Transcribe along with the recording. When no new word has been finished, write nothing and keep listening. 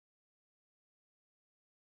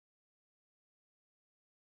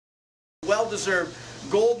well-deserved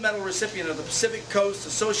gold medal recipient of the Pacific Coast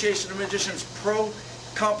Association of Magicians Pro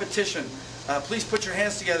Competition. Please put your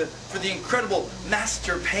hands together for the incredible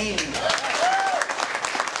Master Payne.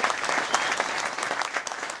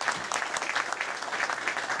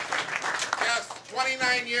 Yes,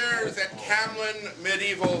 29 years at Camlin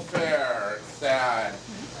Medieval Fair. It's sad.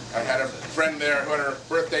 I had a friend there who had her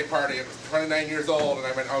birthday party. It was 29 years old, and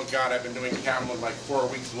I went, oh God, I've been doing Camlin like 4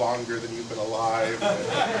 weeks longer than you've been alive.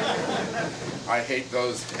 I hate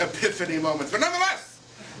those epiphany moments. But nonetheless,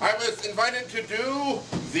 I was invited to do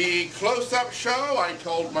the close-up show. I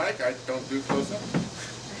told Mike I don't do close-up,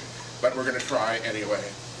 but we're going to try anyway.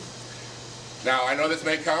 Now, I know this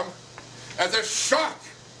may come as a shock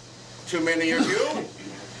to many of you,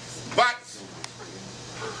 but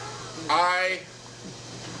I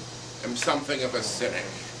am something of a cynic.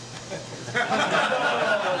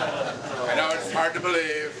 I know it's hard to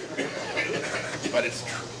believe, but it's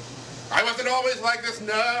true. I wasn't always like this,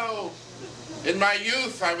 no. In my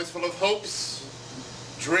youth, I was full of hopes,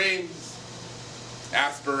 dreams,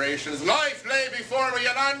 aspirations. Life lay before me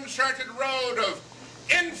an uncharted road of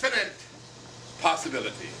infinite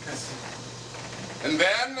possibilities. And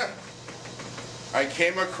then I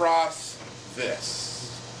came across this.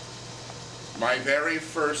 My very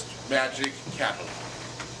first magic catalog.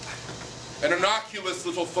 An innocuous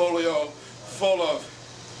little folio full of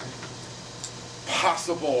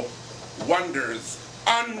possible wonders,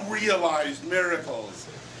 unrealized miracles.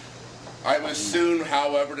 I was soon,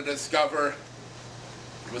 however, to discover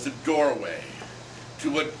it was a doorway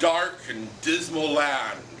to a dark and dismal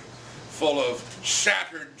land full of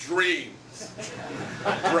shattered dreams,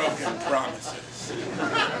 broken promises.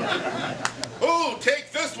 Ooh,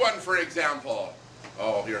 take this one for example.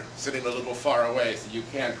 Oh, you're sitting a little far away so you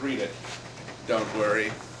can't read it. Don't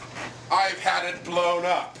worry. I've had it blown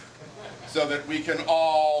up so that we can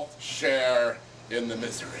all share in the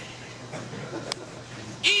misery.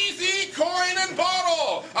 Easy coin and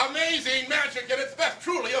bottle! Amazing magic at its best,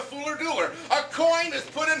 truly a fooler-dooler. A coin is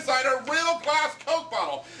put inside a real glass Coke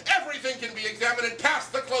bottle. Everything can be examined and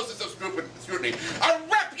passed the closest of scrutiny. A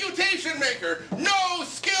reputation maker, no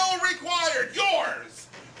skill required. Yours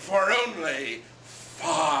for only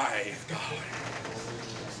 $5.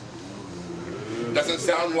 Doesn't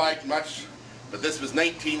sound like much, but this was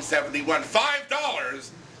 1971.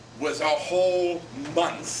 $5 was a whole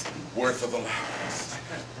month's worth of allowance.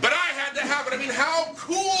 But I had to have it. I mean, how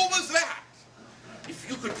cool was that? If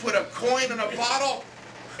you could put a coin in a bottle,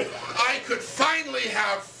 I could finally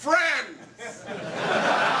have friends.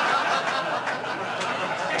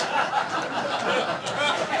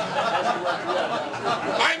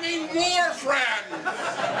 I mean, more friends.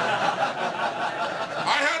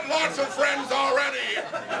 I had lots of friends already.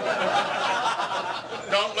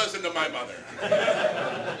 Don't listen to my mother.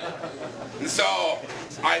 And so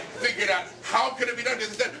I figured out how could it be done.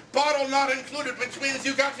 Because it said bottle not included, which means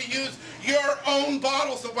you got to use your own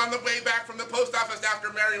bottle. So on the way back from the post office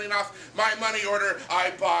after mailing off my money order,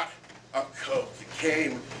 I bought a Coke. It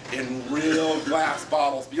came in real glass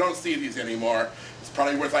bottles. You don't see these anymore. It's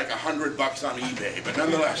probably worth like $100 on eBay. But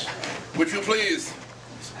nonetheless, would you please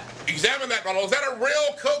examine that bottle? Is that a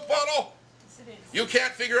real Coke bottle? Yes, it is. You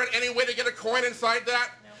can't figure out any way to get a coin inside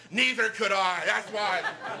that? No. Neither could I. That's why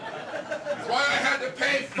I had to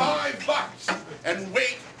pay $5 and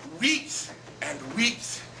wait weeks and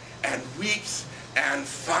weeks and weeks, and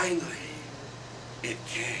finally it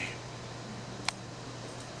came.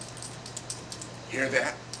 Hear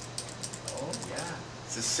that? Oh, yeah.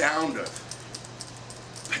 It's the sound of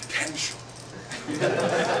potential.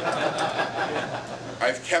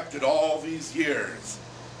 I've kept it all these years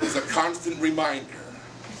as a constant reminder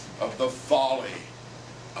of the folly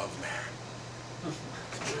of man.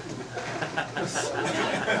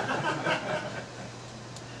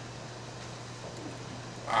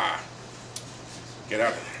 Get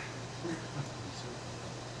out of there.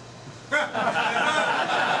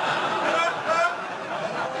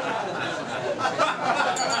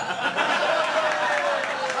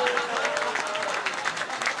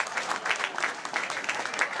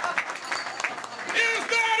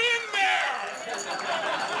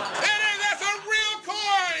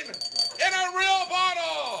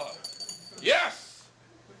 Yes,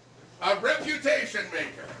 a reputation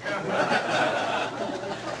maker.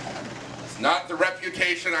 It's not the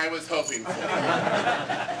reputation I was hoping for.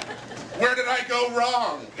 Where did I go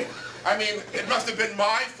wrong? I mean, it must have been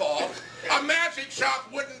my fault. A magic shop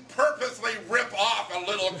wouldn't purposely rip off a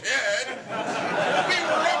little kid. We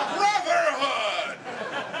were a brotherhood.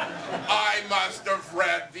 I must have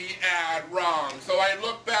read the ad wrong. So I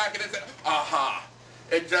looked back and it said, aha.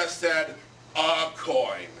 It just said, a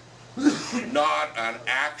coin. not an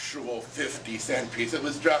actual 50-cent piece. It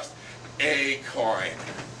was just a coin.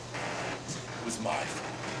 It was my fault.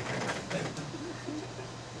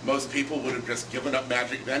 Most people would have just given up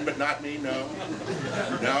magic then, but not me, no.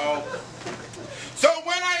 No. So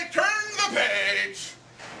when I turned the page,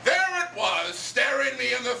 there it was, staring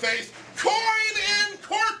me in the face, coin in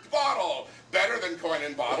cork bottle. Better than coin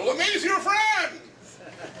in bottle. Amaze your friends.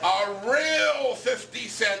 A real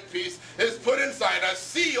 50-cent piece is put inside a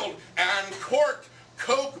sealed and corked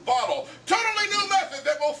Coke bottle. Totally new method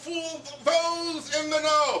that will fool those in the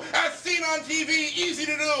know. As seen on TV, easy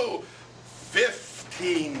to do.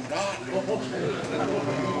 $15.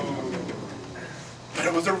 But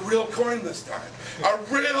it was a real coin this time. A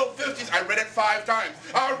real 50, I read it 5 times.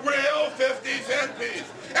 A real 50-cent piece.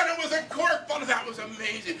 And it was a cork bottle. That was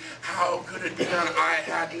amazing. How could it be done? I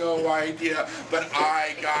had no idea. But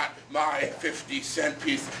I got my 50-cent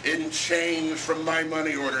piece in change from my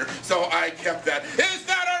money order. So I kept that. Is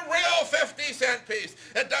that a real 50-cent piece?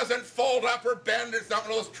 It doesn't fold up or bend. It's not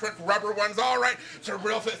one of those trick rubber ones. All right. It's a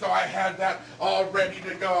real 50. So I had that all ready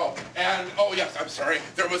to go. And, oh yes, I'm sorry.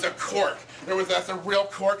 There was a cork. That's a real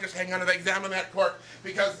cork. Just hang on to examine that cork.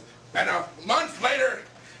 Because, and a month later,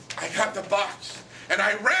 I got the box. And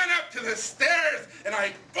I ran up to the stairs, and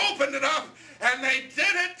I opened it up, and they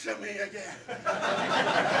did it to me again.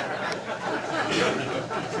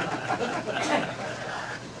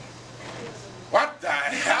 What the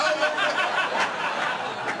hell?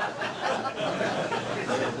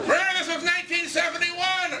 Remember, this was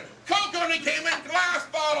 1971. Coke only came in glass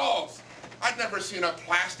bottles. I'd never seen a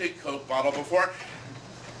plastic Coke bottle before.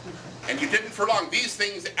 And you didn't for long. These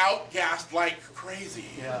things outgassed like crazy.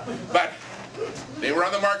 Yeah. But they were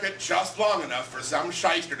on the market just long enough for some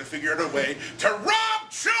shyster to figure out a way to rob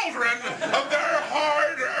children of their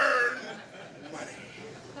hard-earned money.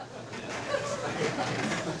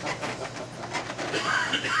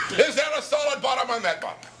 Is that a solid bottom on that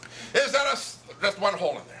bottle? Is that just one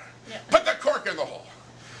hole in there? Yeah. Put the cork in the hole.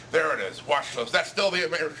 There it is. Watch close. That's still the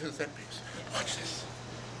American cent piece. Watch this.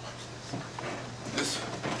 Watch this. This.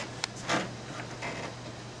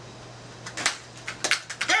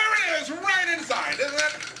 Right inside, isn't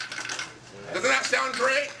it? Doesn't that sound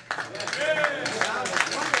great?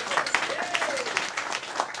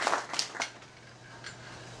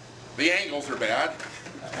 The angles are bad.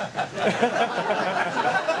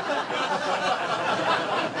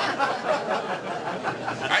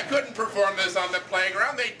 I couldn't perform this on the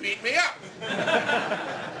playground. They'd beat me up.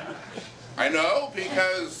 I know,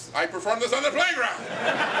 because I performed this on the playground.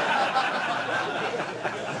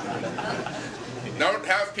 Don't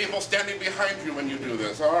have people standing behind you when you do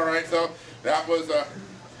this. All right, so that was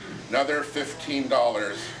another $15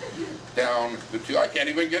 down the tube. I can't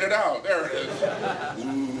even get it out. There it is.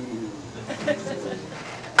 Ooh.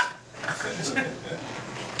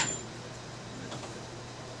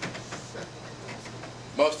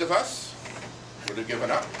 Most of us would have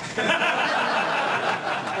given up.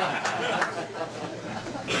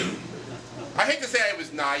 I hate to say I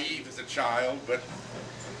was naive as a child, but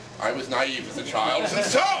I was naive as a child. And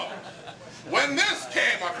so, when this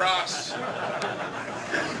came across,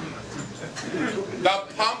 the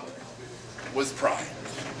pump was primed.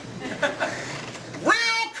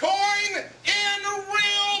 Real coin in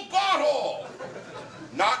real bottle.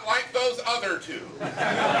 Not like those other two.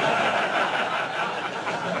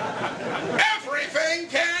 Everything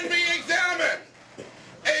can be examined.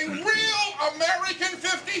 A real American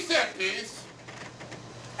 50-cent piece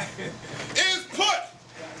is put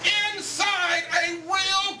inside a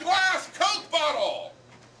real glass Coke bottle.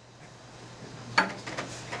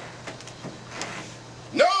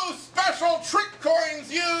 No special trick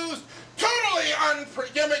coins used. Totally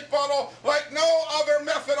un-gimmick bottle like no other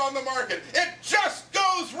method on the market. It just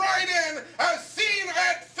goes right in as seen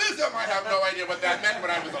at T.W.M.E.C.I.B.R. I have no idea what that meant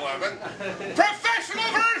when I was 11.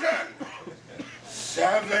 Professional version.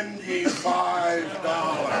 $75.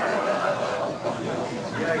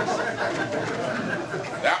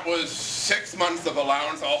 That was 6 months of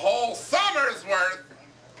allowance, a whole summer's worth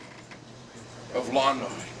of lawn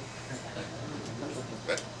mowing.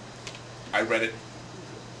 But I read it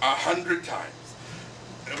 100 times.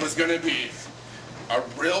 It was going to be a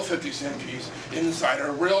real 50-cent piece inside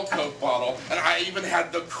a real Coke bottle, and I even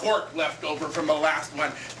had the cork left over from the last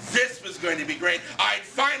one. This was going to be great. I'd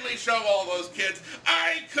finally show all those kids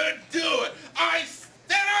I could do it. I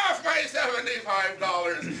set off my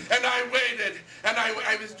 $75, and I waited, and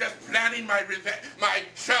I was just planning my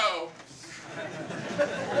show.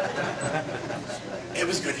 It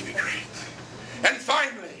was going to be great. And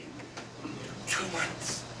finally, 2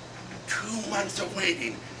 months of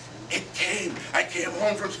waiting, I came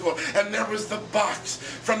home from school, and there was the box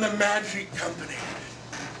from the Magi company.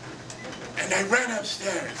 And I ran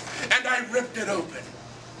upstairs, and I ripped it open.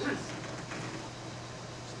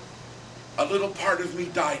 A little part of me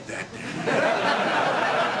died that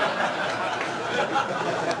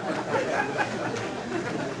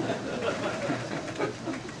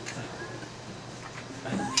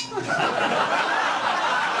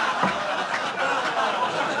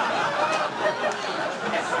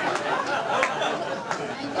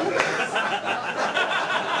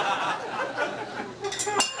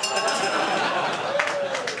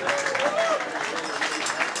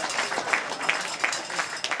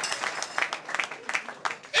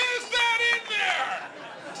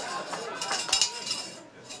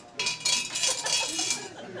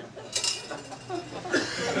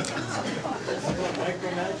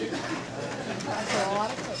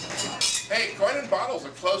Hey, coin and bottle's a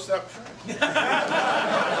close-up.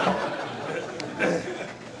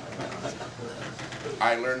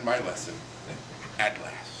 I learned my lesson at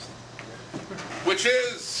last, which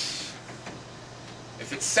is,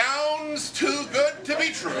 if it sounds too good to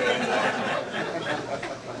be true,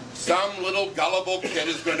 some little gullible kid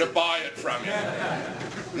is going to buy it from you.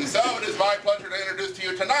 And so it is my pleasure to introduce to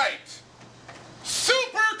you tonight,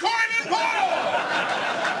 Super Coin and Bottle!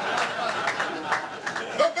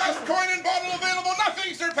 The best coin and bottle available.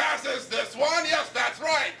 Nothing surpasses this one. Yes, that's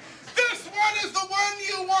right. This one is the one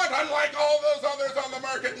you want. Unlike all those others on the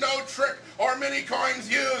market, no trick or mini coins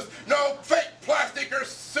used. No fake plastic or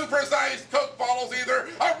supersized Coke bottles either.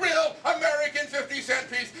 A real American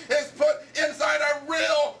 50-cent piece is put inside a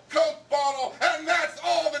real Coke bottle, and that's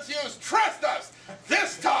all that's used. Trust us.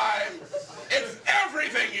 This time, it's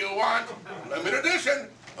everything you want. Limited edition.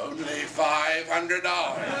 Only $500.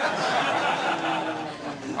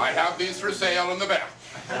 I have these for sale in the back.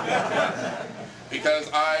 Because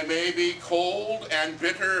I may be cold and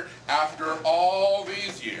bitter after all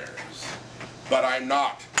these years, but I'm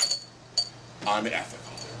not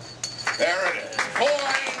unethical. There it is. Coin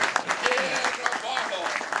in a bottle.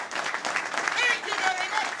 Thank you very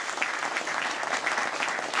much.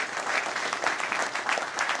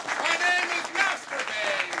 My name is Master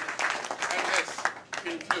Payne, and this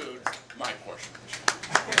concludes my portion.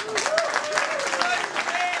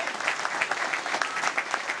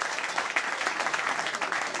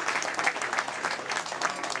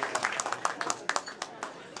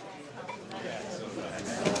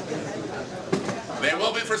 They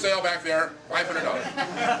will be for sale back there, $500.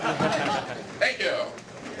 Thank you.